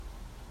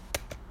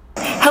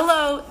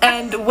Hello,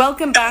 and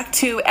welcome back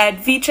to Ad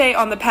Vice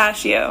on the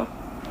Patio.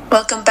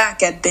 Welcome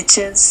back, Ed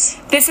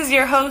Bitches. This is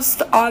your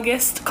host,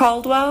 August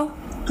Caldwell.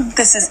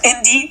 This is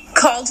Indy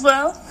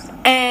Caldwell.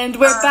 And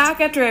we're back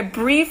after a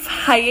brief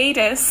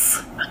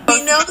hiatus.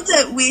 We know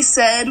that we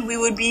said we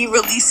would be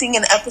releasing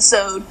an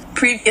episode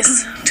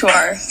previous to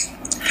our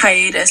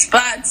hiatus,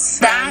 but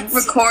that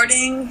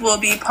recording will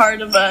be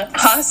part of a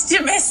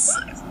posthumous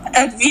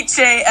Ad Vice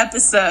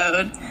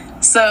episode.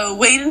 So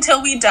wait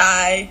until we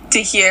die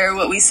to hear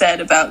what we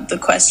said about the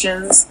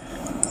questions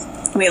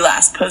we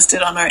last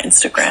posted on our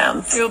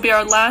Instagram. It will be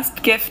our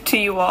last gift to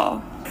you all.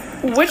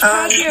 Which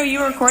patio are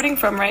you recording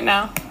from right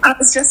now? I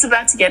was just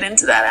about to get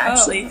into that,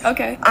 actually. Oh,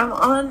 okay. I'm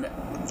on,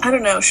 I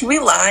don't know, should we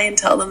lie and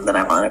tell them that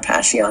I'm on a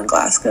patio in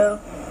Glasgow?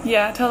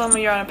 Yeah, tell them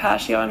you're on a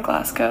patio in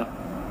Glasgow.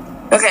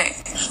 Okay.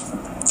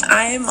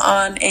 I'm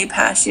on a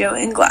patio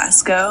in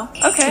Glasgow.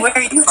 Okay. Where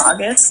are you,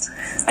 August?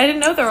 I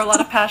didn't know there were a lot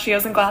of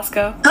patios in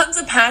Glasgow. Tons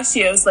of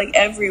patios, like,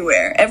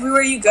 everywhere.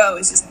 Everywhere you go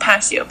is just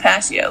patio.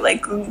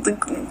 Like, the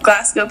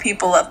Glasgow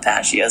people love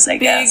patios, I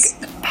guess.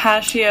 Big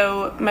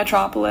patio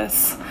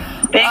metropolis.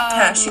 Big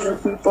patio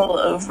people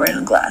over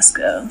in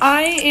Glasgow.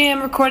 I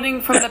am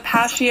recording from the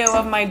patio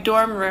of my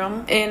dorm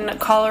room in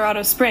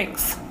Colorado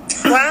Springs.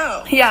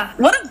 Wow. Yeah.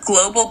 What a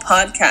global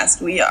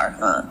podcast we are,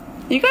 huh?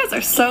 You guys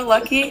are so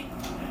lucky.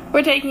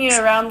 We're taking you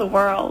around the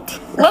world.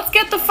 Let's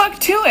get the fuck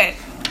to it.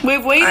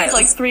 We've waited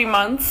like 3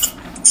 months,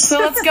 so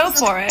let's go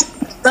for it.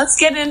 Let's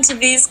get into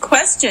these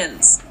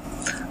questions.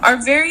 Our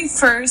very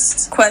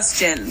first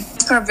question,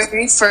 our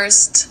very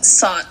first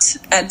sought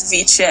Ad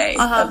Vice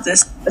of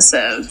this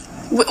episode.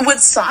 Would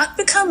sought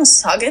become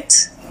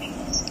Sauget?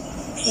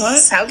 What?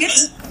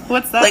 Sauget?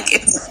 What's that? Like,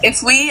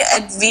 if we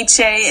Ad Vice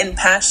and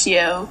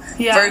Patio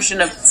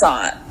version of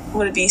sought,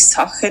 would it be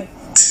Sauget?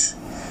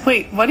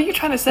 Wait, what are you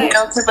trying to say? You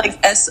know, it's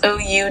like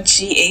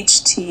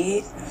SOUGHT.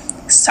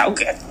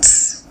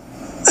 Sauget.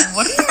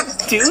 What are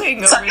you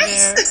doing over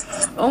there?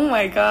 Oh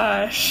my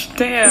gosh.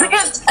 Damn.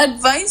 Because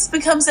advice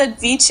becomes Ad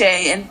Vice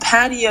and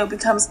patio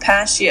becomes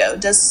patio.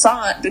 Does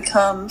sought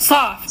become...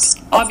 Soft,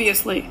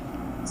 obviously.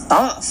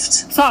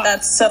 Soft?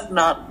 That's so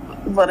not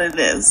what it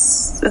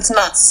is. It's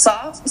not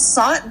soft.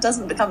 Sought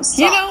doesn't become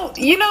soft.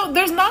 You know,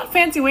 there's not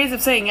fancy ways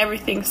of saying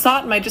everything.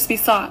 Sought might just be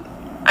sought.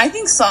 I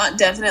think sought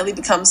definitely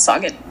becomes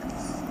Sauget.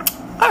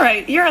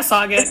 Alright, you're a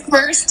Sauget. The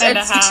first Ad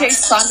Vice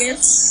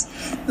Saugets.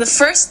 The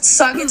first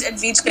Sauget Ad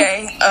Vice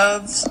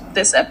of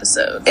this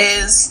episode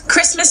is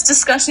Christmas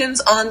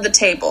discussions on the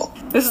table.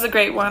 This is a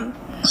great one.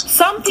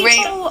 Some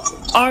people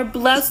are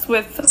blessed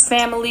with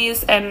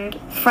families and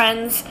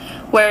friends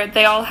where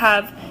they all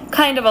have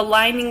kind of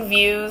aligning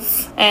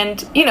views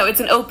and, you know, it's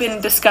an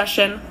open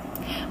discussion.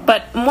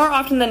 But more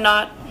often than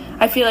not,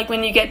 I feel like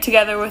when you get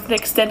together with an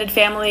extended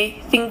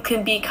family, things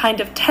can be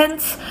kind of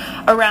tense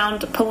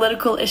around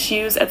political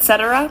issues,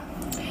 etc.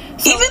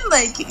 Even,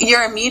 like,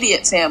 your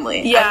immediate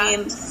family. Yeah. I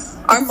mean,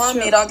 our mom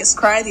made August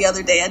cry the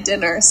other day at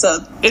dinner,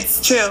 so...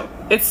 It's true.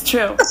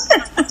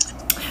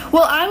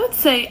 Well, I would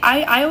say,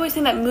 I always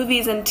think that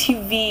movies and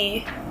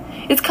TV,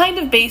 it's kind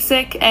of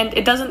basic, and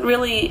it doesn't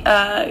really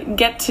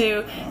get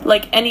to,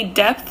 like, any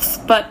depths,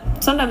 but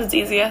sometimes it's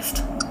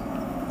easiest.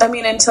 I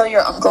mean, until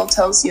your uncle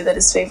tells you that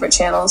his favorite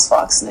channel is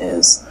Fox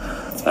News.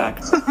 It's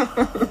fact.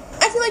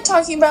 I feel like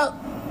talking about,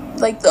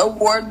 like, the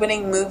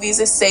award-winning movies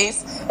is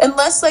safe,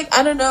 unless, like,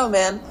 I don't know,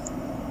 man.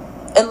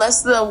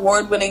 Unless the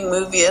award-winning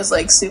movie is,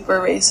 like, super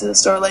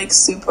racist or, like,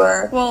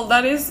 super... Well,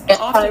 that is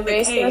often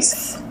the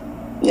case.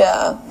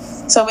 Yeah.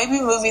 So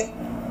maybe movies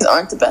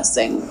aren't the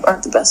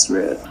best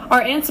route.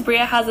 Our Aunt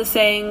Sabria has a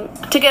saying,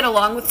 to get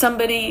along with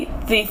somebody,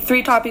 the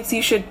 3 topics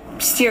you should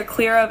steer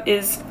clear of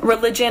is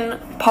religion,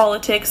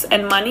 politics,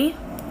 and money.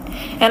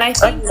 And I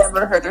think... I've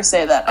never heard her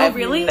say that. Oh,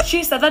 really?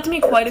 She said that to me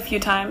quite a few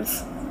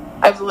times.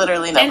 I've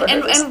literally never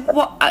heard her say that.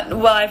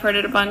 Well, I've heard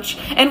it a bunch.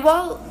 And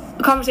while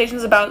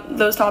conversations about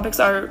those topics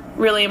are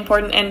really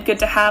important and good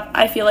to have,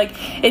 I feel like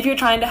if you're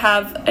trying to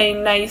have a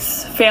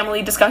nice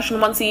family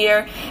discussion once a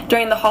year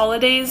during the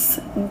holidays,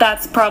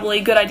 that's probably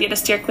a good idea to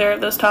steer clear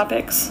of those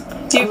topics.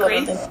 Do you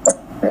agree?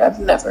 I've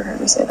never heard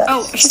her say that.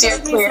 Oh, she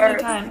said it so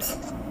many times.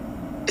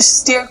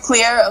 Steer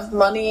clear of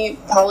money,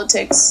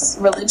 politics,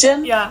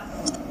 religion? Yeah.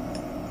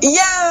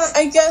 Yeah,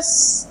 I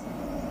guess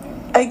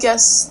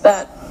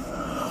that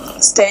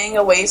staying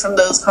away from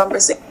those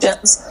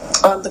conversations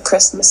on the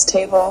Christmas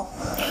table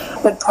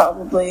would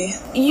probably...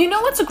 You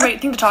know what's a great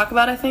thing to talk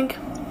about, I think?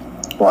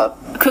 What?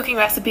 Cooking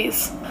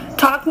recipes.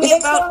 Talking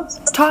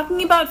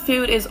about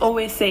food is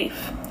always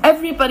safe.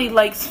 Everybody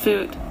likes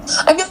food.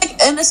 I feel like,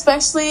 and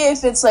especially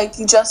if it's like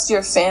just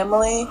your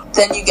family,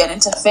 then you get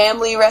into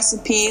family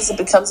recipes, it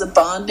becomes a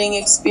bonding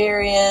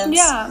experience.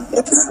 Yeah.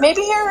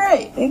 Maybe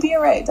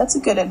you're right. That's a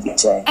good Ad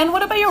Vice. And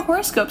what about your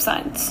horoscope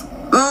signs?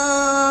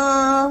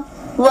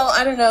 Well,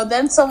 I don't know.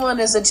 Then someone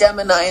is a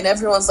Gemini, and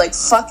everyone's like,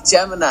 fuck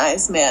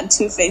Geminis, man.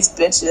 Two-faced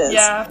bitches.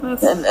 Yeah.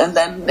 And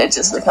then it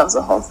just becomes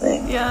a whole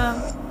thing.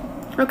 Yeah.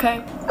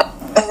 Okay.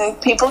 I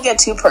think people get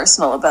too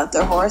personal about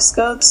their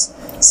horoscopes,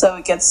 So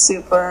it gets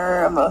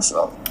super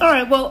emotional. All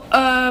right, well,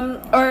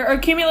 our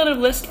cumulative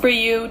list for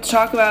you to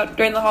talk about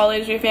during the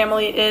holidays with your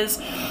family is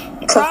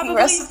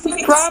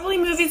probably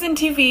movies and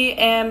TV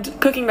and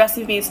cooking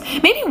recipes.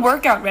 Maybe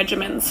workout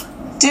regimens.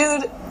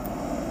 Dude,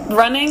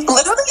 running.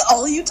 Literally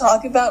all you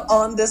talk about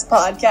on this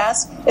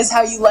podcast is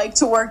how you like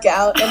to work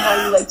out and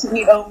how you like to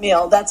eat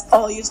oatmeal. That's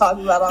all you talk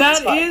about on this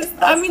podcast.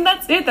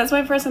 That's it. That's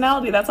my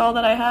personality. That's all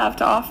that I have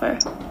to offer.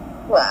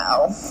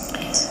 Wow.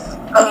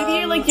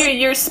 Maybe like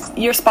your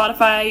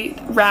Spotify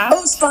Wrapped.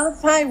 Oh,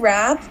 Spotify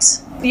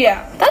Wrapped?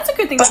 Yeah, that's a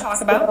good thing to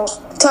talk about.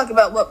 Talk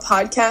about what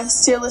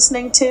podcasts you're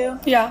listening to.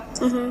 Yeah.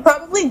 Mm-hmm.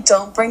 Probably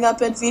don't bring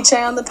up Ed Vici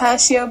on the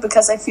Patio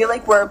because I feel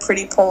like we're a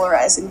pretty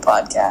polarizing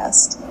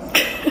podcast.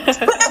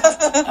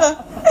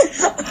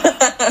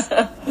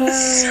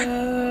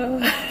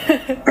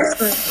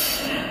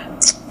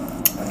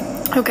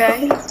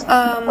 Okay.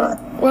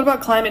 What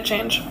about climate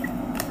change?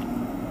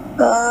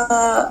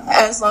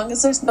 As long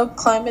as there's no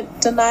climate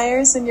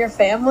deniers in your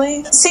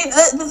family. See,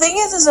 the thing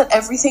is that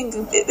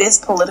everything is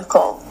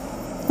political.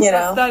 You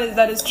know?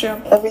 That is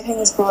true. Everything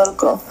is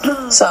political.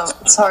 So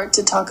it's hard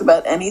to talk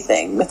about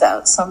anything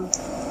without some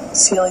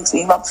feelings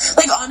being involved.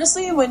 Like,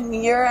 honestly, when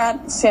you're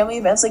at family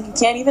events, like, you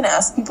can't even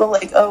ask people,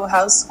 like, oh,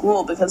 how's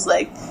school? Because,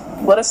 like,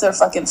 what if they're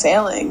fucking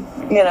failing?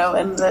 You know,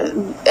 and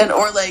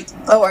or, like,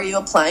 oh, are you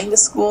applying to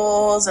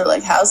schools? Or,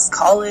 like, how's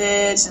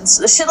college? And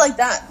shit like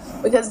that.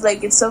 Because,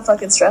 like, it's so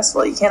fucking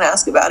stressful. You can't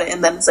ask about it.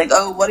 And then it's like,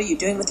 oh, what are you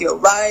doing with your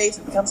life?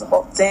 It becomes a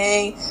whole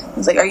thing.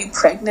 It's like, are you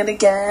pregnant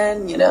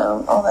again? You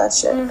know, all that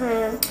shit.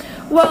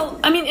 Mm-hmm. Well,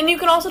 I mean, and you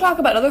can also talk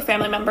about other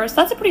family members.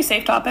 That's a pretty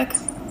safe topic.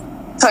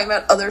 Talking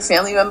about other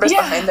family members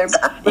behind their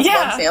back with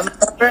one family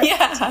member?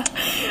 Yeah.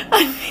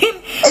 I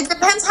mean... It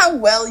depends how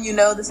well you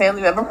know the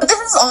family member. But this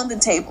is on the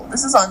table.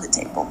 This is on the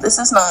table. This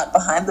is not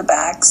behind the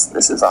backs.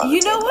 This is on the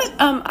table. You know what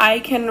I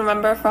can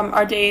remember from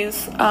our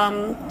days...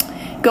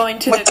 going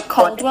to the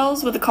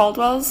Caldwells, with the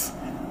Caldwells,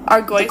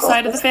 our Goy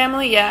side of the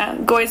family, yeah,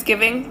 Goy's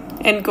Giving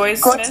and Goy's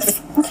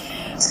Smith.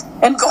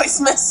 And Goy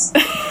Smith.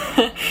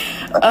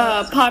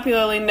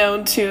 Popularly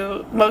known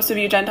to most of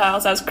you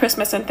Gentiles as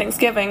Christmas and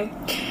Thanksgiving.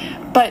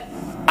 But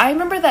I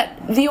remember that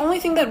the only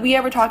thing that we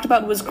ever talked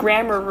about was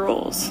grammar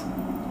rules.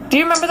 Do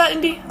you remember that,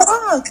 Indy?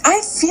 Fuck,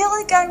 I feel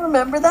like I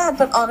remember that,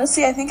 but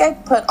honestly, I think I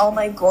put all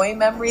my Goy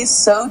memories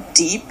so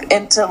deep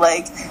into,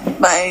 like,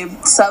 my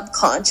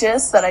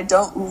subconscious that I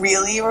don't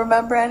really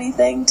remember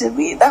anything. Did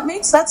we?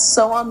 That's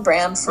so on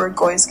brand for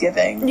Goy's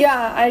Giving.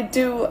 Yeah, I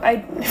do.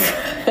 I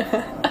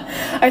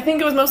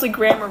think it was mostly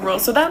grammar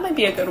rules, so that might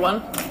be a good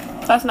one.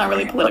 That's not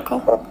really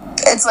political.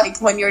 It's like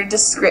when you're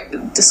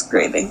describing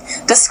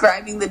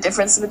the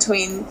difference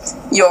between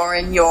your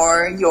and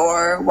your,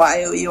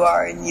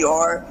 Y-O-U-R and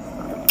your,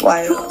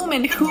 whom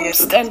and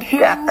whomst and who.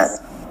 Yeah.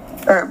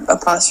 Or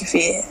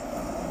apostrophe.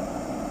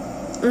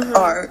 Mm-hmm.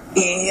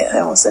 R-E, I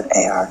almost said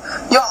A-R.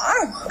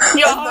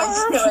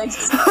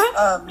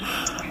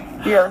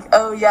 You're like,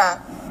 oh yeah,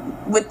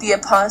 with the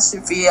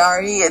apostrophe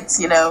R-E,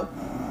 it's, you know,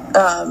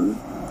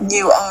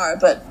 you are,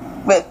 but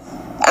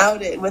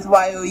without it, with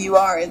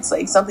Y-O-U-R, it's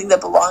like something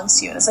that belongs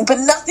to you. And it's like, but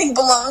nothing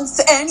belongs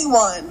to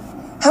anyone.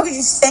 How could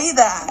you say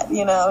that?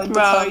 You know, it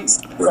becomes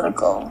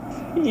political.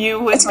 You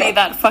would be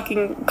that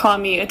fucking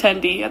commie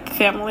attendee at the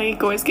family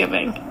Goy's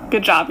Giving.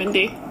 Good job,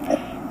 Indy.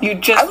 You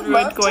just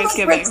ruined Goy's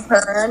Giving.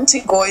 Return to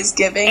Goy's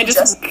Giving and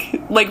just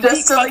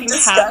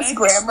discuss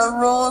grammar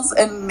rules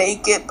and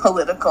make it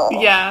political.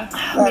 Yeah,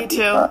 me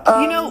too.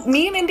 You know,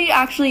 me and Indy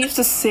actually used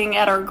to sing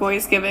at our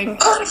Goy's Giving. And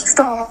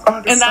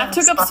that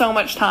took up so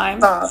much time.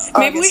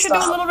 Maybe we should do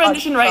a little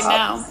rendition right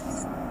now.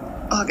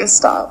 August,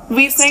 stop.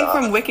 We sang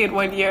from Wicked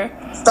one year.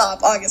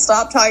 Stop, August,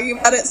 stop talking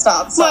about it.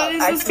 Stop. What is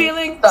this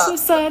feeling so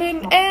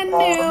sudden and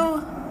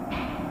new?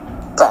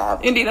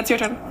 Stop. Indy, that's your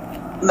turn.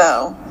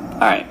 No.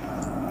 Alright.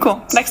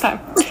 Cool. Next time.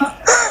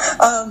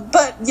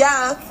 But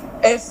yeah,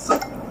 if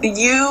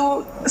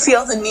you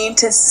feel the need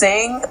to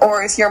sing,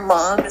 or if your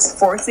mom is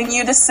forcing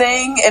you to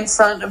sing in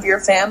front of your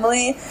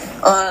family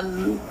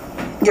on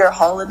your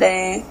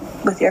holiday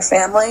with your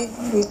family,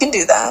 you can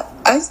do that.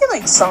 I feel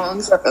like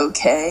songs are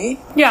okay.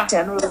 Yeah.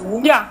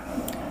 Generally. Yeah.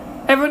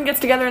 Everyone gets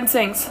together and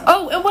sings.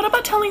 Oh, and what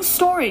about telling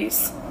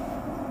stories?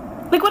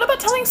 Like, what about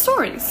telling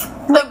stories?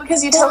 No,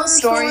 because you tell a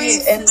story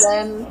and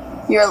then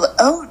you're like,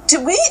 oh,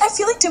 did we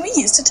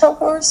used to tell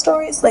horror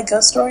stories? Like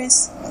ghost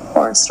stories?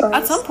 Horror stories?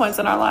 At some points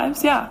in our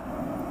lives, yeah.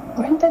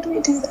 When did we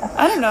do that?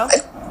 I don't know.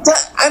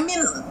 I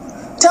mean,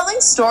 telling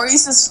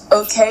stories is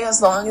okay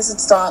as long as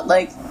it's not,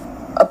 like,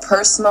 a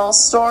personal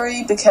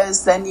story,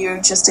 because then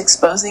you're just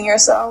exposing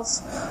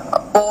yourself,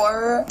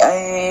 or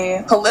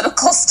a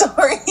political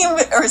story,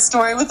 or a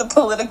story with a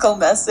political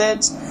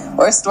message,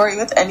 or a story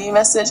with any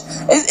message.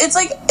 It's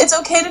like, it's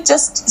okay to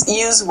just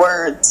use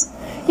words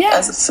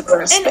as a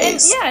filler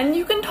space. And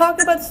you can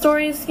talk about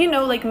stories, you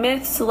know, like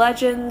myths,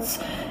 legends,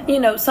 you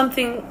know,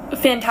 something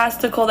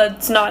fantastical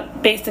that's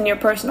not based in your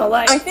personal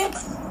life. I think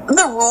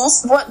the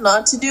rules, what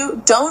not to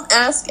do, don't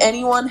ask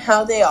anyone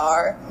how they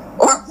are,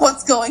 or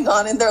what's going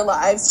on in their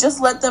lives,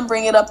 just let them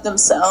bring it up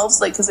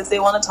themselves. Like, because if they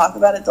want to talk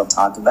about it, they'll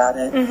talk about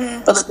it.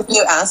 But like, if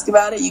you ask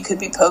about it, you could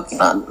be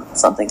poking on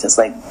something, because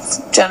like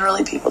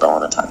generally people don't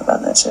want to talk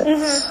about that shit.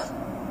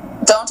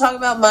 Don't talk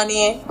about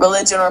money,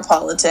 religion, or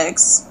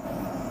politics.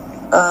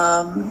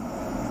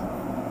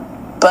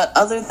 But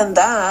other than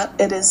that,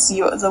 it is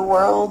the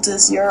world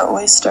is your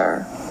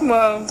oyster.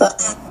 Whoa.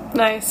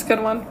 Nice,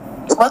 good one.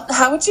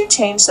 How would you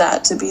change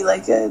that to be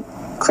like a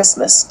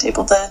Christmas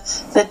table?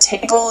 The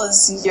table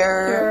is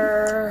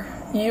your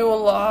Yule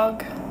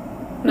log.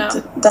 No.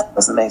 That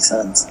doesn't make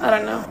sense. I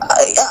don't know.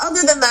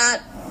 Other than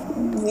that,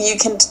 you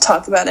can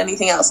talk about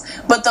anything else.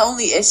 But the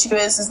only issue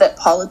is that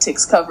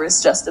politics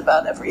covers just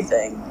about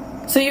everything.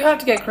 So you have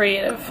to get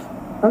creative.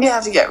 You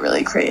have to get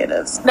really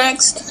creative.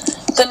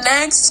 The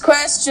next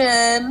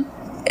question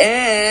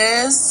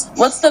is,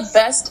 what's the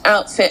best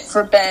outfit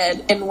for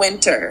bed in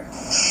winter?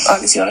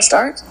 August, you want to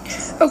start?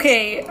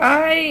 Okay,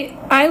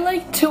 I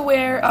like to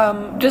wear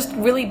just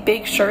really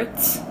big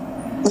shirts.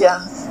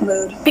 Yeah,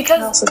 mood.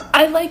 Because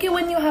I like it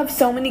when you have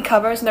so many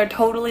covers and they're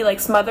totally like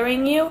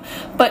smothering you,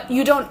 but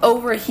you don't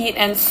overheat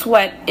and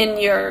sweat in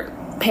your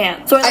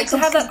pants. So I like to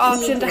have that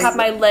option to have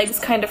my legs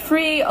kind of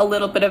free, a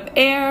little bit of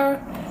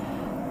air.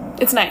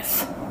 It's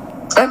nice.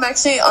 I'm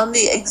actually on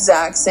the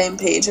exact same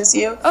page as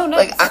you. Oh,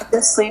 nice. Like, I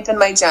just sleep in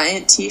my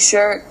giant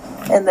t-shirt,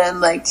 and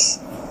then, like,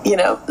 you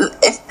know,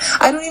 if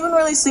I don't even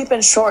really sleep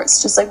in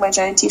shorts, just like my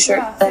giant t-shirt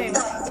and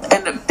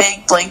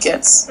big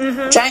blankets.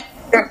 Giant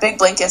t-shirt, big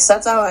blankets.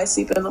 That's how I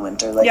sleep in the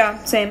winter. Like,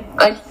 yeah, same.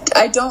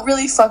 I don't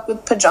really fuck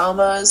with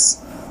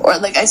pajamas, or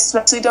like I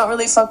especially don't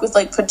really fuck with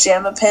like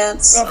pajama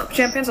pants. Oh,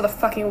 pajama pants are the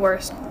fucking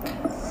worst.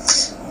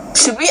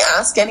 Should we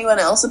ask anyone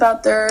else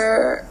about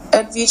their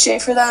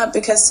Advice for that?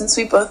 Because since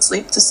we both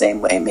sleep the same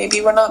way,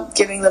 maybe we're not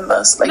giving the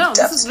most, like, no,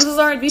 depth. This is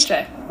our Advice.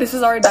 This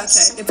is our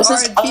Advice. It's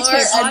our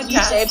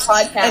Advice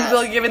podcast. And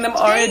we're giving them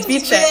our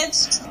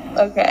Advice.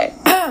 Okay.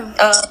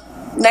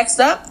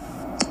 Next up,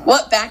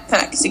 what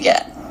backpack to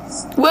get?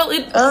 Well,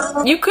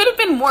 you could have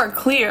been more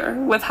clear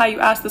with how you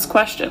asked this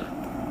question.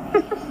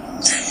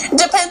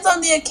 Depends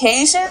on the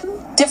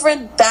occasion.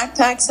 Different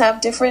backpacks have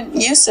different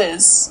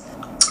uses.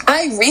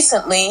 I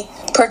recently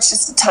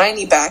purchased a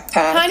tiny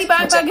backpack. Tiny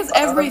backpack is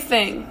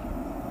everything.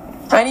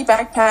 Tiny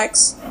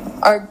backpacks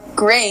are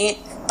great,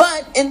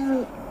 but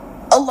in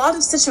a lot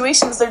of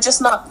situations, they're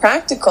just not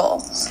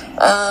practical.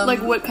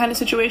 Like what kind of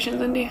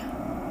situations, Indy?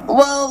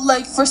 Well,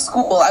 like for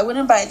school, I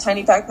wouldn't buy a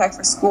tiny backpack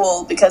for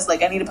school because,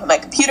 like, I need to put my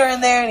computer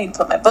in there, I need to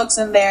put my books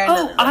in there.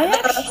 I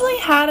actually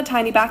had a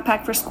tiny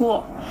backpack for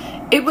school.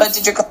 But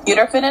did your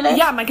computer fit in it?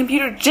 Yeah, my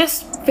computer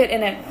just fit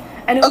in it.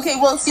 And it okay,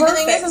 well, see,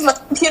 perfect. The thing is my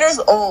computer's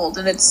old,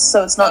 and it's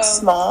not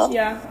small.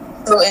 Yeah.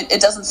 So it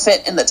doesn't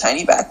fit in the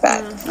tiny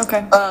backpack.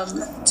 Okay.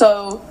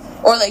 So,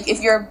 or like if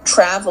you're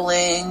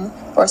traveling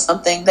or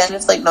something, then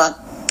it's like not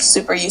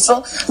super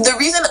useful. The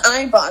reason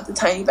I bought the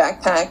tiny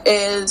backpack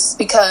is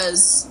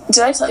because,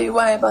 did I tell you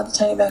why I bought the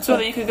tiny backpack? So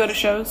that you could go to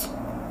shows?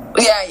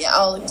 Yeah,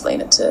 I'll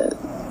explain it to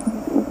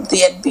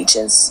the Ed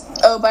Beaches.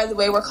 Oh, by the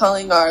way, we're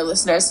calling our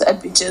listeners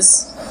Ed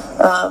Beaches,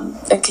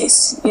 in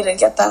case you didn't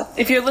get that.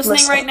 If you're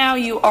listening right now,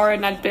 you are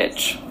an Ed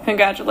Bitch.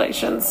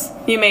 Congratulations.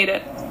 You made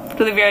it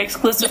to the very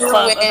exclusive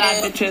club of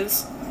Ed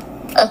Bitches.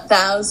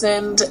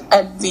 1,000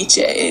 Ed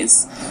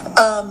Beaches.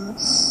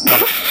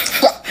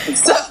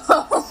 So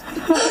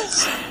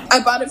I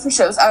bought it for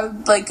shows. I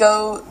would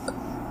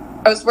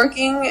I was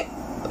working,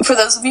 for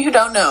those of you who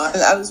don't know,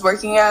 I was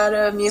working at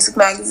a music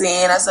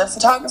magazine as a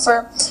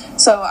photographer,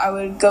 so I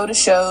would go to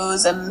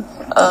shows and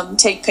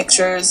take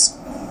pictures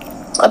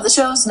of the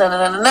shows,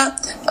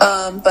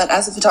 but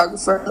as a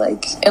photographer,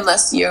 like,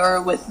 unless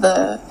you're with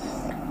the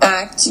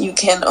act, you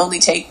can only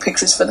take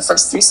pictures for the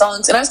first 3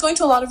 songs, and I was going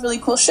to a lot of really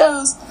cool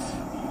shows,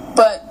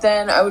 but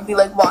then I would be,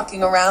 like,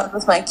 walking around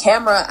with my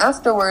camera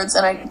afterwards,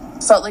 and I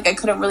felt like I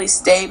couldn't really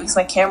stay because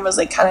my camera was,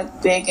 like, kind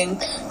of big and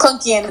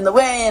clunky and in the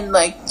way, and,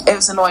 like, it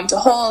was annoying to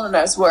hold, and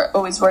I was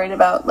always worried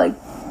about, like,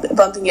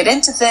 bumping it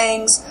into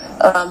things,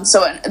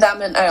 so that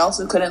meant I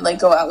also couldn't, like,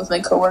 go out with my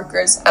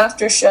coworkers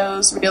after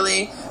shows,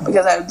 really,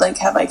 because I would, like,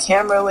 have my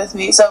camera with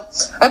me. So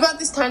I bought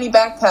this tiny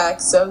backpack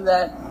so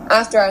that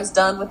after I was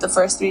done with the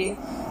first 3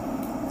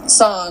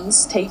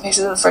 songs, taking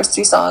pictures of the first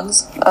 3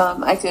 songs,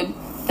 I could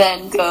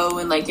then go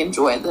and, like,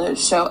 enjoy the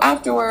show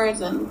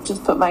afterwards and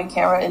just put my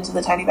camera into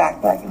the tiny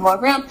backpack and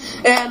walk around.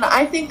 And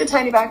I think the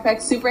tiny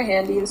backpack's super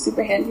handy. It was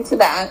super handy for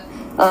that.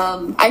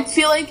 I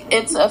feel like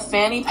it's a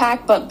fanny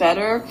pack, but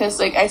better, because,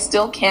 like, I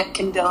still can't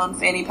condone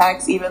fanny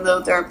packs, even though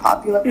they're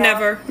popular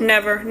now.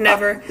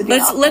 Never.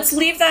 Let's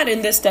leave that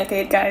in this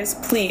decade, guys,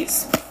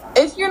 please.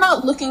 If you're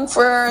not looking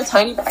for a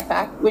tiny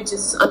backpack, which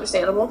is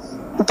understandable,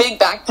 big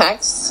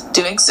backpacks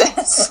do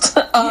exist.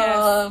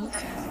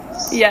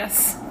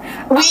 Yes.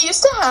 We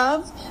used to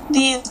have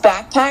these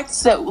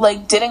backpacks that,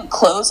 like, didn't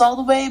close all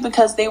the way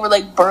because they were,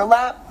 like,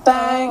 burlap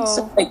bags,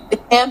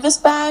 like canvas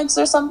bags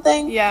or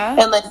something. Yeah.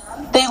 And, like,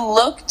 they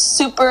looked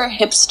super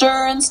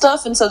hipster and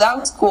stuff, and so that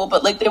was cool,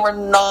 but, like, they were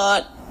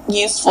not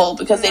useful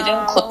because they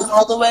didn't close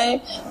all the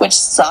way, which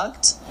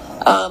sucked.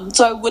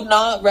 So I would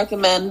not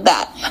recommend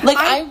that. Like,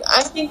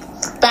 I think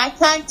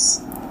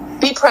backpacks,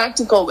 be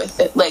practical with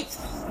it. Like,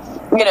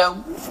 you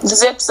know,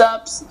 zips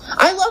up.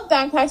 I love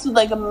backpacks with,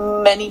 like,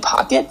 many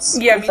pockets.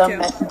 Yeah, me too.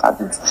 Many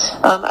pockets.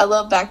 I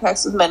love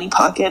backpacks with many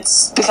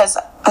pockets because,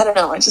 I don't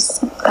know,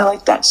 I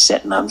like that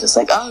shit. And I'm just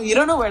like, oh, you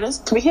don't know where it is?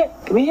 Come here.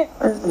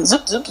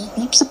 Zip, zip,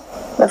 zip, zip.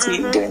 That's what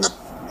you're doing.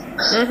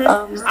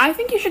 I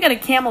think you should get a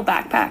camel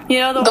backpack. You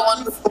know, the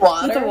one with the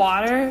water? With the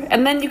water.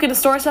 And then you can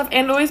store stuff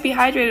and always be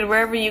hydrated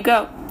wherever you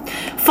go.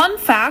 Fun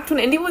fact, when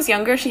Indy was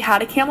younger, she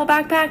had a camel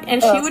backpack,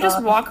 and she would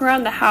just walk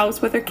around the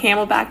house with her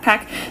camel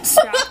backpack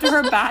strapped to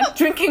her back,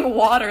 drinking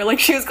water like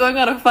she was going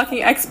on a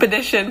fucking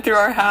expedition through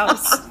our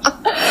house.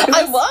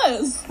 I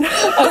was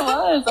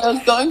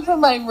going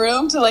from my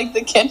room to, like,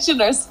 the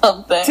kitchen or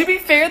something. To be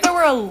fair, there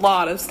were a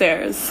lot of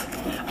stairs.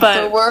 But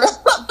there were a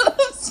lot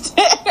of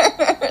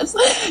stairs.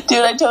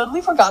 Dude, I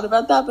totally forgot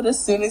about that, but as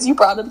soon as you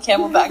brought up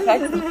camel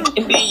backpack,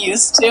 Indy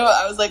used to,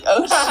 I was like,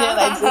 oh shit,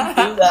 I did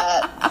do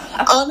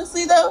that.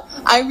 Honestly, though,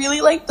 I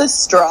really like the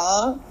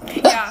straw.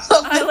 Yeah,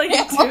 I like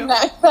it too.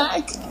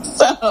 Backpack.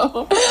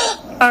 So,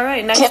 all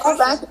right,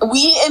 next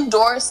we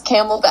endorse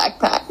camel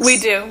backpacks.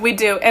 We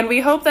do, and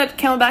we hope that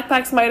Camel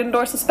Backpacks might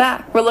endorse us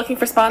back. We're looking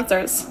for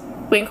sponsors.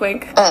 Wink,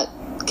 wink. Add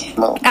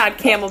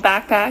Camel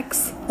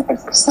Backpacks.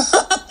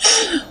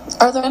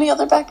 Are there any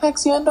other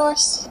backpacks you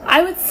endorse?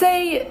 I would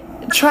say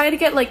try to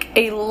get, like,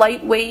 a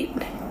lightweight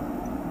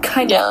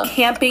kind of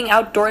camping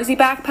outdoorsy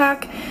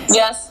backpack.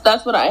 Yes,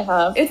 that's what I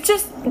have. It's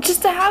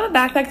just to have a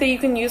backpack that you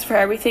can use for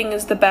everything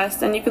is the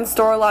best, and you can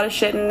store a lot of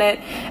shit in it,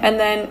 and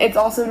then it's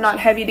also not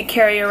heavy to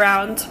carry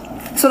around.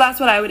 So that's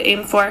what I would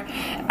aim for.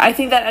 I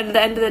think that at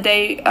the end of the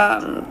day,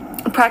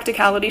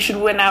 practicality should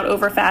win out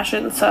over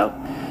fashion, so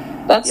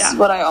that's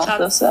what I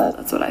also said.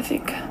 That's what I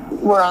think.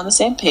 We're on the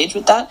same page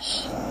with that.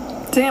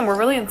 Damn, we're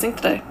really in sync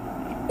today.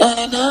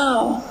 I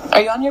know.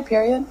 Are you on your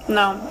period?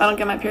 No, I don't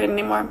get my period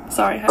anymore.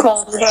 Sorry.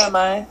 Cool, neither am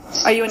I.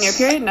 Are you on your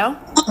period? No?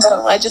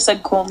 No, I just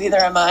said cool, neither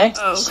am I.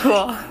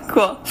 Oh,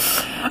 cool.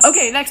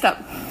 Okay, next up.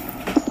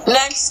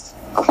 Next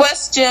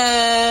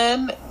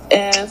question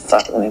is...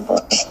 Fuck, let me pull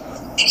it.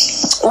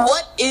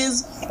 What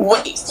is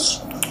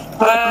waif?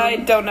 I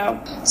don't know.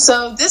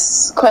 So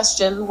this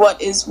question, what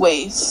is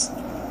waif?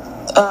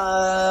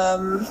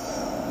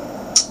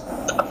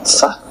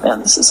 Fuck, man,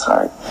 this is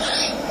hard.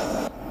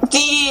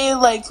 The,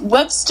 like,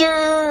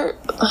 Webster...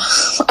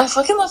 I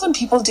fucking love when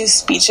people do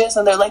speeches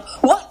and they're like,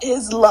 what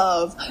is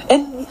love?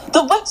 And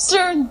the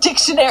Webster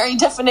dictionary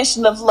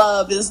definition of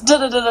love is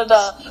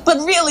da-da-da-da-da. But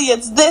really,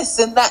 it's this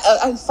and that.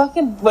 I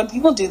fucking... When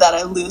people do that,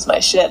 I lose my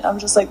shit. I'm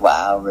just like,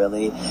 wow,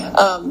 really?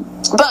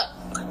 But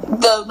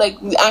the, like,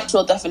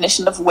 actual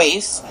definition of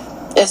waif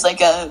is,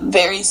 like, a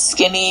very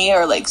skinny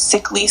or, like,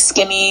 sickly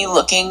skinny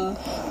looking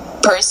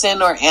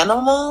person or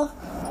animal.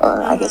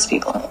 Or I guess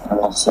people are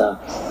also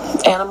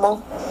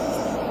animal.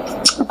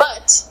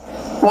 But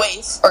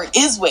waif, or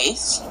is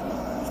waif,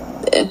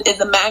 is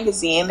a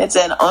magazine. It's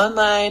an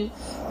online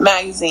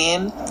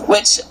magazine,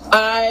 which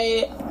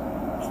I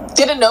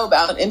didn't know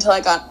about until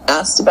I got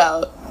asked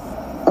about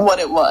what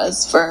it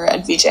was for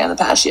NVJ and the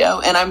Patio,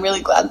 and I'm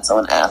really glad that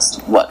someone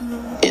asked what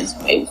is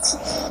waif.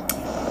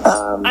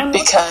 I'm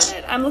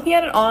looking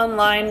at it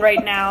online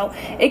right now.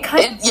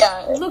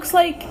 It looks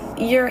like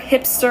your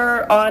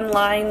hipster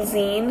online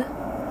zine.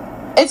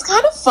 It's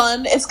kind of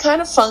fun. It's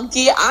kind of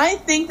funky. I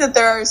think that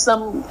there are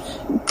some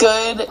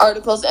good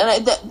articles,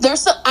 and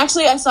there's some,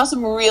 actually I saw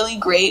some really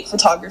great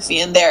photography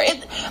in there. I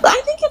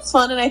think it's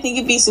fun, and I think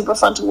it'd be super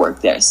fun to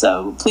work there.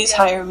 So please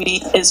hire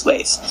me, is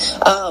waif.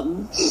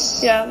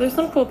 Yeah, there's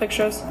some cool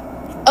pictures.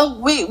 Oh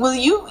wait, will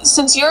you?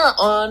 Since you're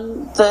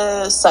on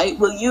the site,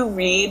 will you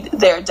read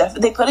their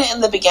they put it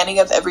in the beginning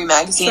of every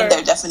magazine. Sure.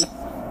 Their definition.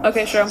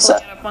 Okay, sure. I'm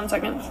pulling it up. 1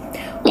 second.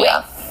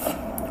 Yeah.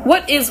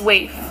 What is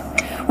waif?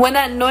 When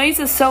that noise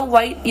is so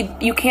white,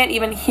 you can't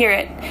even hear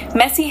it.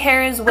 Messy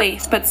hair is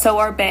waif, but so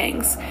are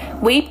bangs.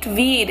 Waped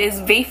weed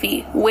is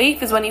waify.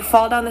 Waif is when you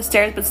fall down the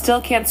stairs but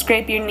still can't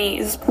scrape your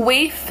knees.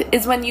 Waif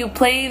is when you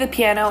play the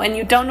piano and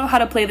you don't know how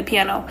to play the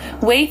piano.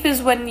 Waif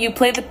is when you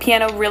play the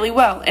piano really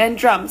well, and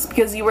drums,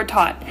 because you were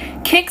taught.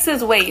 Kicks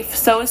is waif,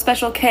 so is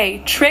Special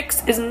K.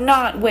 Tricks is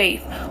not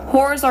waif.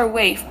 Whores are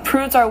waif.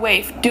 Prudes are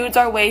waif. Dudes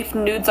are waif.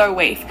 Nudes are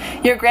waif.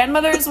 Your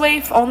grandmother is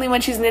waif only when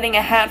she's knitting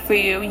a hat for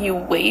you, you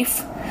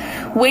waif.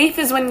 Waif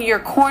is when your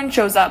corn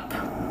shows up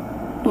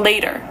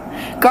later.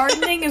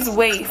 Gardening is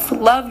waif.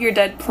 Love your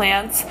dead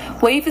plants.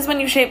 Waif is when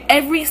you shave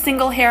every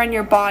single hair on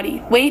your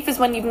body. Waif is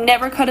when you've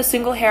never cut a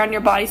single hair on your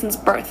body since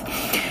birth.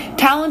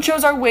 Talent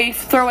shows are waif.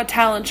 Throw a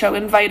talent show.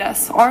 Invite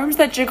us. Arms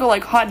that jiggle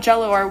like hot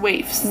jello are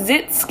waif.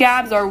 Zit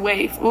scabs are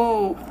waif.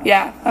 Ooh,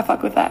 yeah, I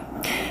fuck with that.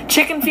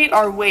 Chicken feet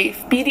are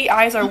waif. Beady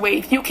eyes are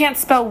waif. You can't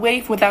spell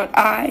waif without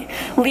I.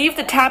 Leave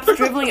the taps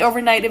dribbling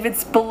overnight if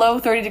it's below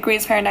 30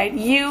 degrees Fahrenheit.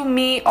 You,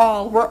 me,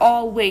 all. We're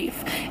all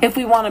waif. If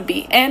we want to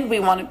be. And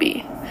we want to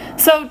be.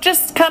 So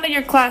just kind of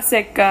your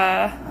classic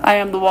I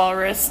am the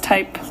walrus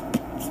type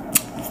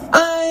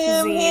I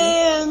am Zine. here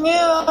and you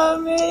are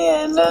me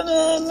and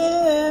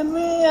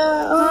we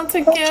are All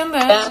together.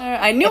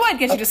 I knew I'd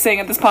get you to sing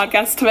at this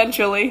podcast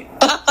eventually.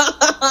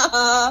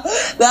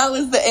 That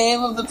was the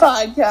aim of the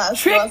podcast.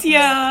 Tricked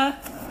ya.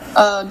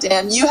 Oh,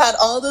 damn. You had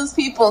all those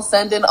people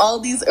send in all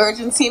these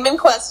urgent semen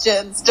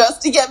questions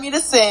just to get me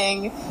to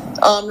sing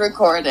on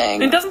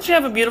recording. And doesn't she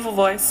have a beautiful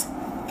voice?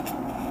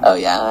 Oh,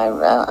 yeah,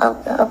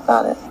 I've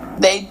got it.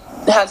 They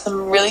had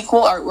some really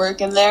cool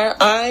artwork in there.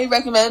 I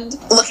recommend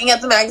looking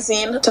at the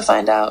magazine to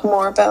find out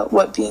more about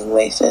what being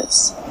waif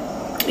is.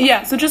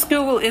 Yeah, so just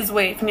Google is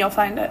waif and you'll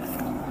find it.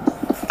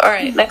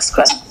 Alright, next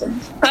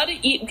question. How to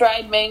eat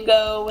dried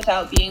mango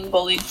without being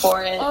bullied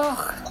for it?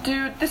 Ugh,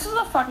 dude, this is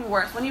the fucking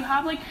worst. When you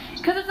have, like,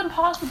 because it's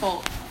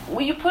impossible.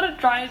 When you put a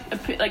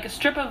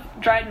strip of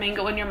dried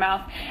mango in your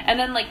mouth, and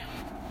then, like,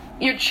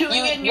 you're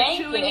chewing it, and you're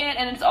chewing it,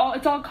 and it's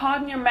all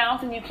caught in your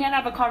mouth, and you can't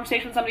have a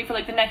conversation with somebody for,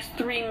 like, the next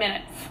 3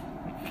 minutes.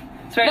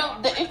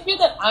 No, the issue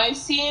that I've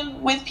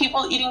seen with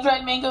people eating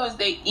dried mango is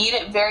they eat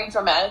it very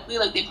dramatically.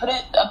 Like, they put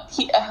it,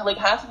 like,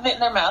 half of it in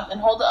their mouth and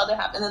hold the other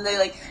half, and then they,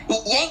 like,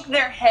 yank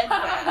their head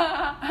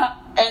back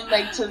and,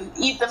 like, to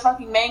eat the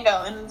fucking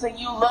mango. And it's like,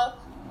 you look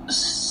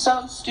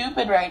so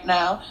stupid right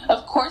now.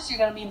 Of course you're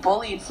gonna be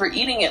bullied for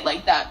eating it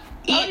like that.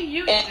 How do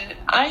you eat it?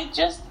 I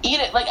just eat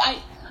it. Like, I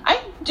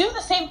do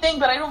the same thing,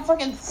 but I don't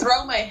fucking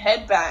throw my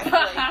head back.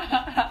 Like,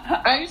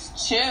 I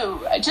just chew.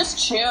 Just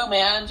chew,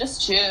 man.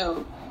 Just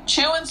chew.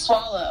 Chew and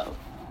swallow.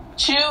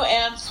 Chew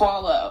and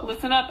swallow.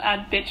 Listen up,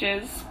 ad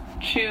bitches.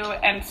 Chew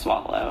and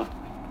swallow.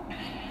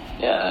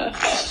 Yeah.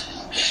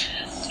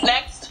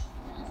 Next.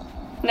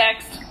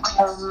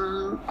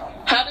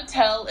 How to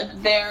tell if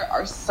there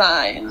are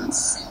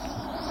signs.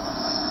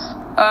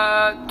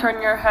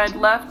 Turn your head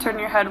left, turn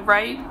your head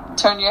right.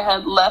 Turn your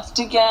head left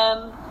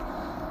again.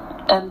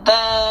 And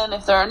then,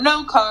 if there are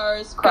no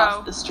cars,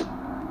 cross the street.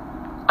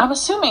 I'm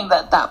assuming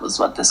that was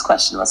what this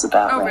question was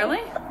about. Oh, right?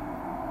 really?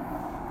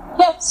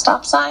 Yeah,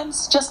 stop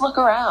signs. Just look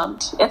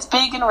around. It's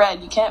big and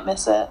red. You can't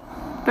miss it.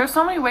 There's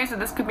so many ways that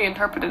this could be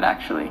interpreted,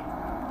 actually.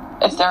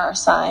 If there are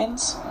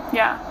signs?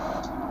 Yeah.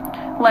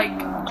 Like,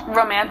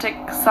 romantic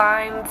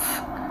signs,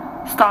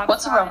 stop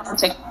What's signs. a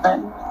romantic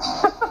sign?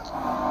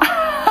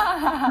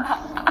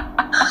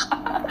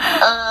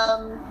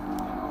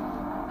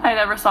 I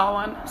never saw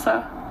one,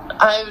 so...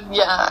 I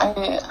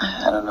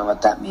don't know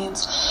what that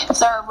means. If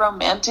there are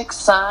romantic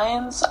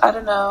signs, I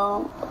don't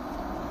know...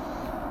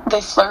 They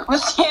flirt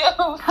with you.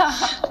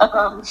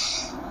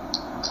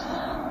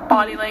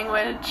 Body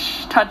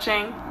language,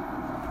 touching,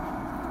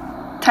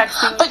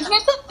 texting. But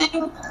here's the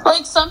thing,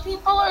 like, some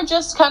people are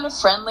just kind of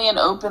friendly and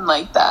open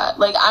like that.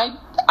 Like,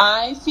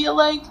 I feel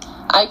like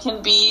I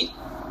can be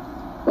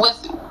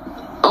with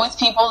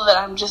people that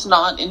I'm just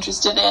not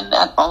interested in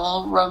at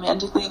all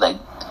romantically, like,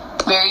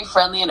 very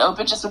friendly and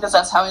open, just because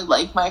that's how I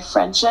like my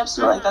friendships.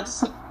 But, like,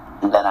 that's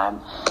that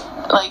I'm,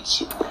 like...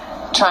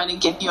 trying to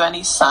give you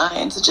any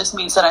signs. It just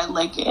means that I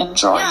like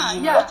enjoying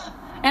you. Yeah.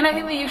 And I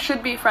think that you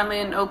should be friendly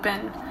and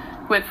open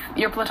with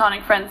your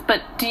platonic friends,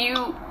 but do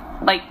you,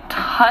 like,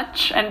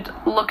 touch and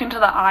look into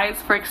the eyes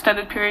for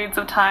extended periods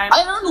of time?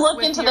 I don't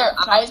look into their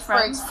eyes for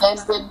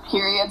extended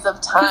periods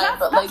of time,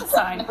 but, like, a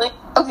sign.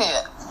 Okay,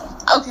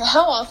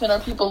 how often are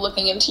people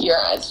looking into your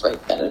eyes for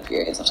extended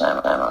periods of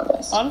time? I'm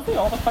honest. Honestly,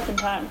 all the fucking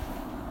time.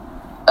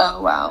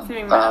 Oh, wow.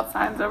 Seeing mad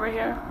signs over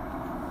here.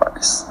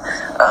 Course.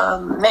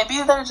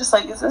 Maybe they're just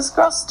like, is this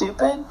girl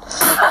stupid? No,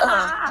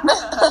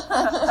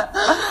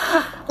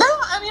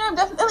 I mean, I'm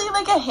definitely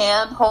like a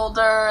hand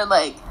holder,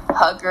 like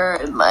hugger,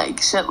 and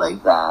like shit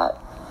like that.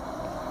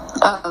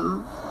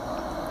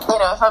 You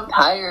know, if I'm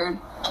tired,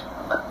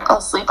 I'll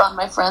sleep on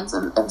my friends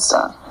and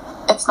stuff.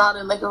 It's not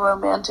in like a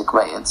romantic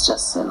way, it's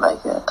just in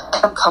like a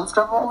I'm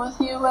comfortable with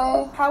you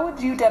way. How would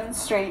you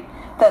demonstrate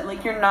that,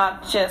 like, you're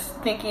not just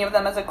thinking of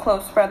them as a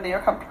close friend that you're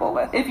comfortable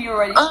with, if you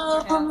already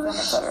hold your hands,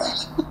 etc.?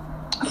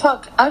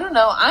 Fuck, I don't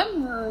know.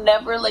 I'm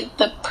never, like,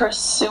 the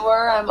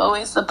pursuer. I'm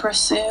always the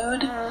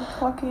pursued.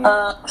 Lucky.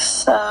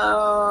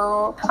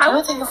 So... I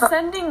would say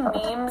sending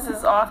memes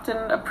is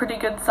often a pretty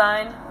good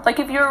sign. Like,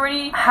 if you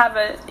already have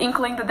an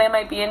inkling that they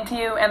might be into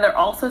you, and they're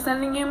also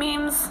sending you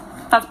memes,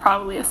 that's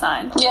probably a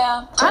sign.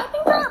 Yeah. I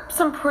think there are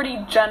some pretty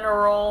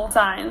general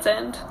signs,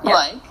 and...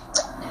 Yeah.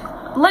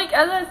 Like,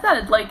 as I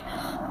said, like...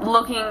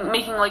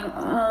 making, like,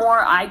 more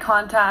eye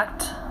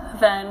contact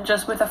than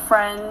just with a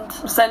friend,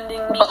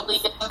 sending me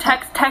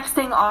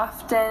texting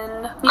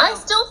often. I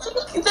still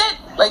think that,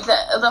 like,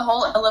 the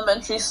whole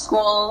elementary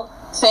school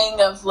thing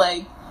of,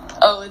 like,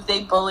 oh, if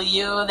they bully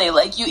you, they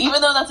like you,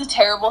 even though that's a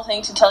terrible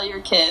thing to tell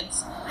your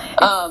kids,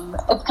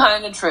 it's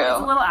kind of true.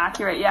 It's a little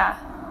accurate, yeah.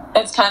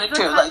 It's kind of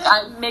true. Like,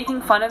 I'm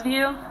making fun of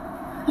you.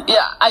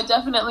 Yeah, I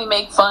definitely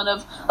make fun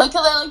of, like,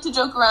 because I like to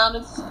joke around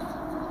with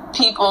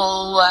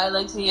people. I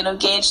like to, you know,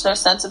 gauge their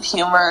sense of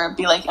humor,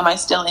 be like, am I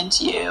still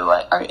into you,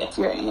 or if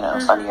you're, you know,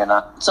 funny or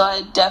not. So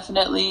I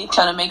definitely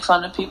kind of make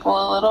fun of people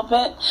a little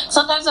bit.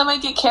 Sometimes I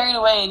might get carried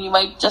away and you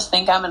might just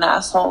think I'm an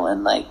asshole,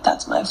 and, like,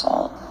 that's my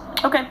fault.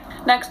 Okay,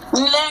 next.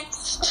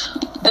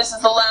 This is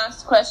the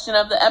last question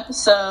of the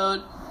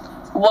episode.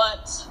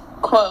 What,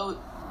 quote,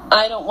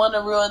 I don't want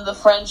to ruin the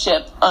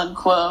friendship,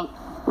 unquote,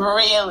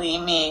 really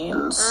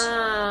means.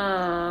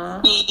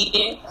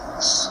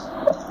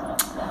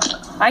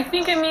 I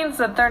think it means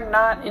that they're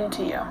not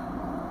into you,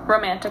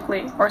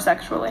 romantically or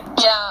sexually.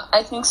 Yeah,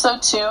 I think so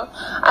too.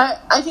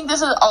 I think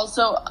this is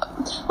also,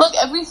 look,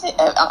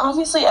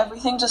 obviously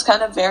everything just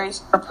kind of varies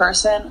per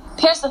person.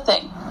 Here's the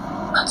thing.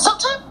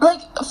 Sometimes, like,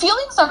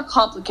 feelings are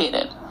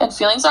complicated, and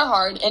feelings are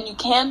hard, and you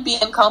can be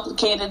in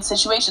complicated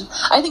situations.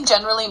 I think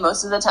generally,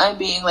 most of the time,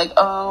 being like,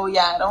 oh,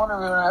 yeah, I don't want to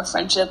ruin our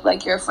friendship,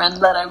 like, you're a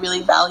friend that I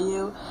really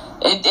value,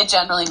 it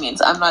generally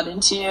means I'm not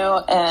into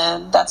you,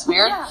 and that's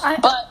weird. Yeah,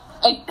 but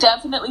I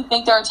definitely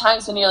think there are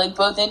times when you're, like,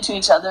 both into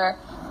each other,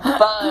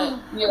 but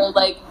you're,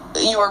 like,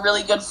 you were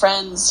really good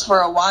friends for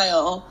a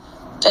while,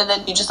 and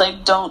then you just,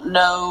 like, don't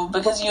know,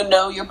 because you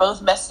know you're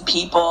both messy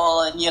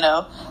people, and, you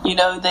know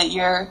that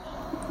you're,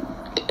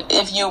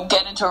 if you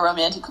get into a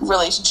romantic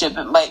relationship,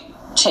 it might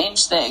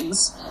change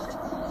things.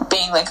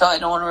 Being like, oh, I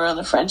don't want to ruin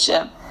the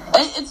friendship.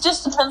 It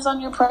just depends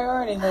on your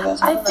priorities, I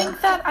guess. I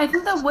think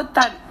that what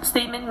that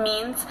statement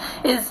means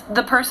is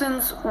the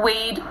person's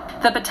weighed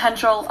the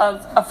potential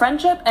of a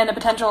friendship and the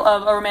potential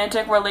of a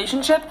romantic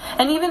relationship,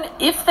 and even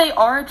if they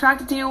are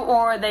attracted to you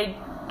or they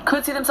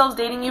could see themselves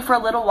dating you for a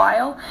little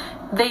while,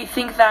 they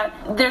think that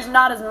there's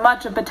not as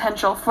much of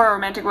potential for a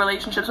romantic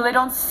relationship, so they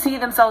don't see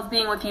themselves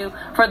being with you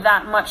for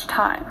that much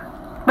time.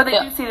 But they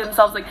do see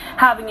themselves, like,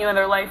 having you in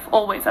their life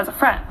always as a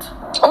friend.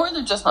 Or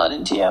they're just not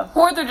into you.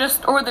 Or they're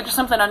just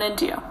something not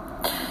into you.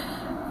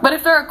 But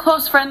if they're a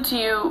close friend to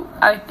you,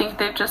 I think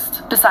they've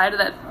just decided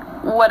that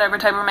whatever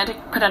type of romantic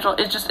potential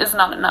is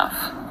not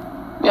enough.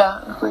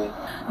 Yeah, agreed.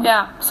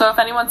 Yeah, so if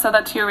anyone said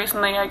that to you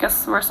recently, I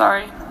guess we're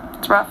sorry.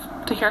 It's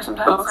rough to hear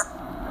sometimes.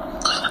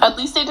 At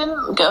least they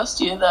didn't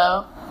ghost you,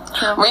 though.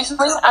 True.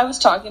 Recently, I was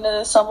talking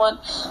to someone,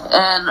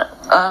 and,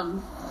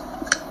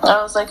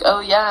 I was like,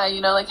 oh yeah,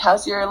 like,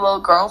 how's your little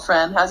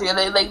girlfriend?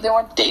 They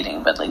weren't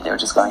dating, but, like, they were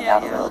just going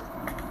out a little.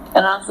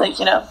 And I was like,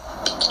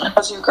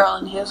 how's your girl?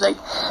 And he was like,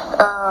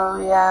 oh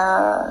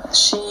yeah,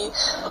 she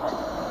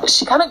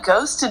kind of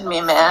ghosted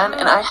me, man.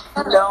 And I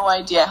had no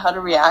idea how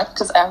to react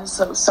because I was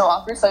so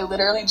awkward. So I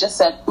literally just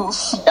said, oof,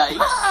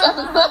 yikes.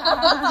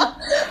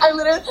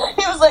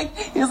 he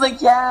was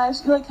like, yeah,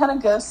 she, like, kind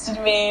of ghosted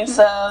me,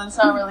 so it's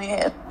not really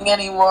a thing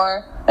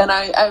anymore. And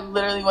I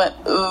literally went,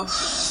 oof.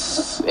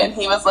 And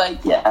he was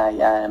like, yeah.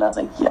 And I was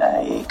like,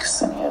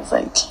 yikes. And he was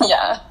like,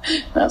 yeah.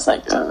 And I was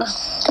like, oh,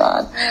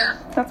 God.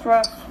 That's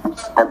rough.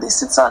 At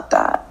least it's not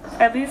that.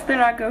 At least they're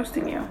not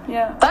ghosting you.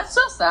 Yeah. That's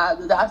so sad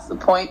that that's the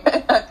point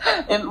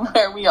in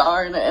where we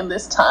are in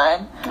this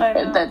time.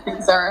 That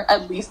things are,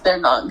 at least they're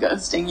not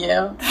ghosting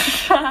you.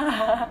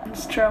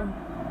 It's true.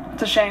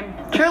 It's a shame.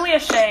 Truly a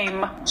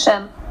shame.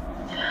 Shem.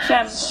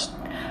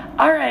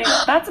 Alright,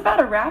 that's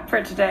about a wrap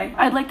for today.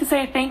 I'd like to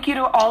say thank you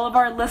to all of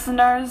our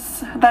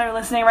listeners that are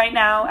listening right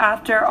now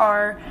after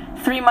our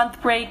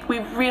 3-month break. We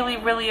really,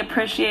 really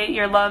appreciate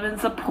your love and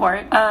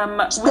support.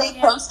 Stay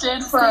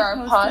posted for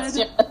our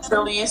posthumous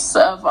release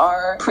of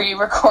our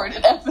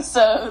pre-recorded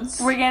episodes.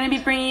 We're going to be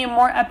bringing you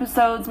more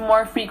episodes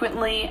more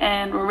frequently,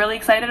 and we're really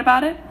excited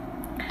about it.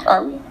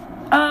 Are we?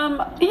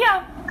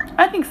 Yeah.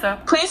 I think so.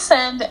 Please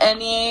send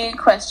any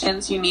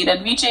questions you need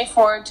at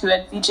VJ4 to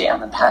at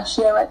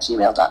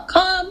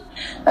VJonthepatio@gmail.com.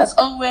 As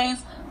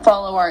always,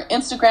 follow our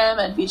Instagram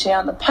at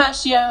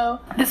VJonthepatio.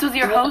 This was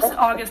your host,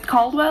 August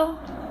Caldwell.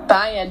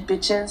 Bye, Ed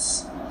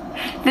bitches.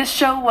 This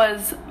show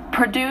was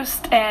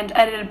produced and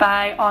edited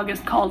by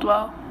August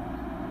Caldwell.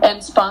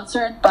 And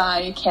sponsored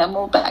by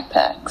Camel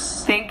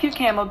Backpacks. Thank you,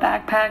 Camel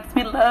Backpacks.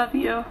 We love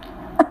you.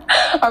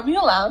 Are we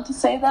allowed to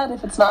say that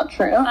if it's not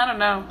true? I don't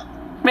know.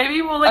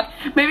 Maybe we'll make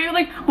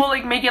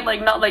it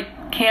like not like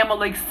camel,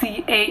 like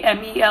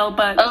CAMEL,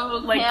 but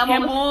like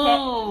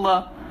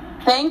Camel.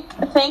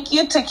 Thank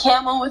you to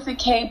Camel with a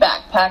K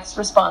Backpacks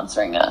for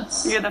sponsoring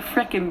us. You're the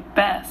frickin'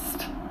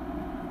 best.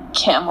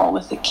 Camel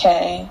with a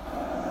K.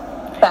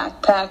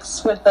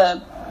 Backpacks with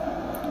a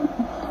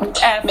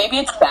F. Maybe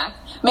it's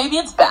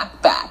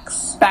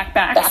backpacks.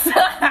 Backpacks.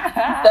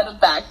 Instead of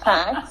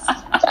backpacks.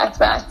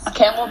 Backpacks.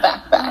 Camel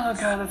backpacks. Oh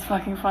god, that's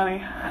fucking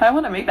funny. I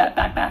want to make that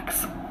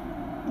backpacks.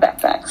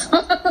 Backpacks.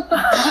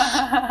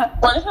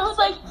 What if it was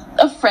like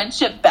a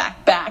friendship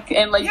backpack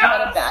and like you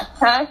had a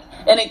backpack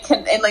and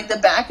like the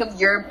back of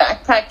your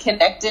backpack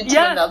connected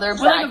to another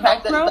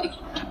backpack that's like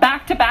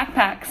back to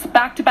backpacks.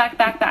 Back to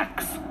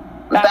backpacks.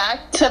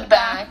 Back to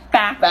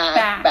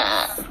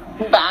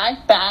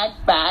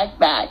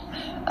back.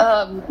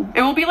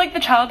 It will be like the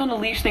Child on a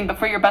Leash thing, but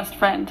for your best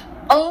friend.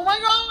 Oh my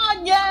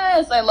god,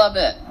 yes! I love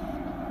it.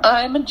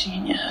 I'm a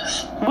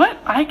genius. What?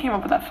 I came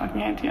up with that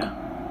fucking idea.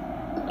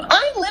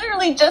 I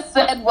literally just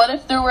said, what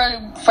if there were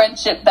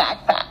friendship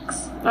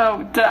backpacks?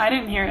 Oh, I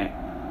didn't hear it.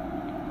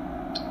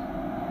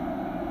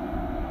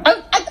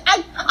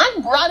 I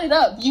brought it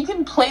up. You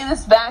can play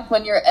this back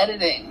when you're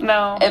editing.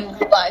 No. And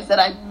realize that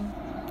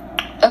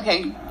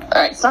Okay,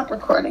 alright, stop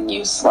recording,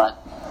 you slut.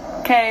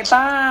 Okay,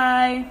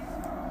 bye.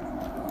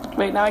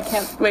 Wait, now I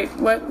can't. Wait,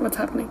 what's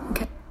happening?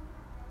 Okay.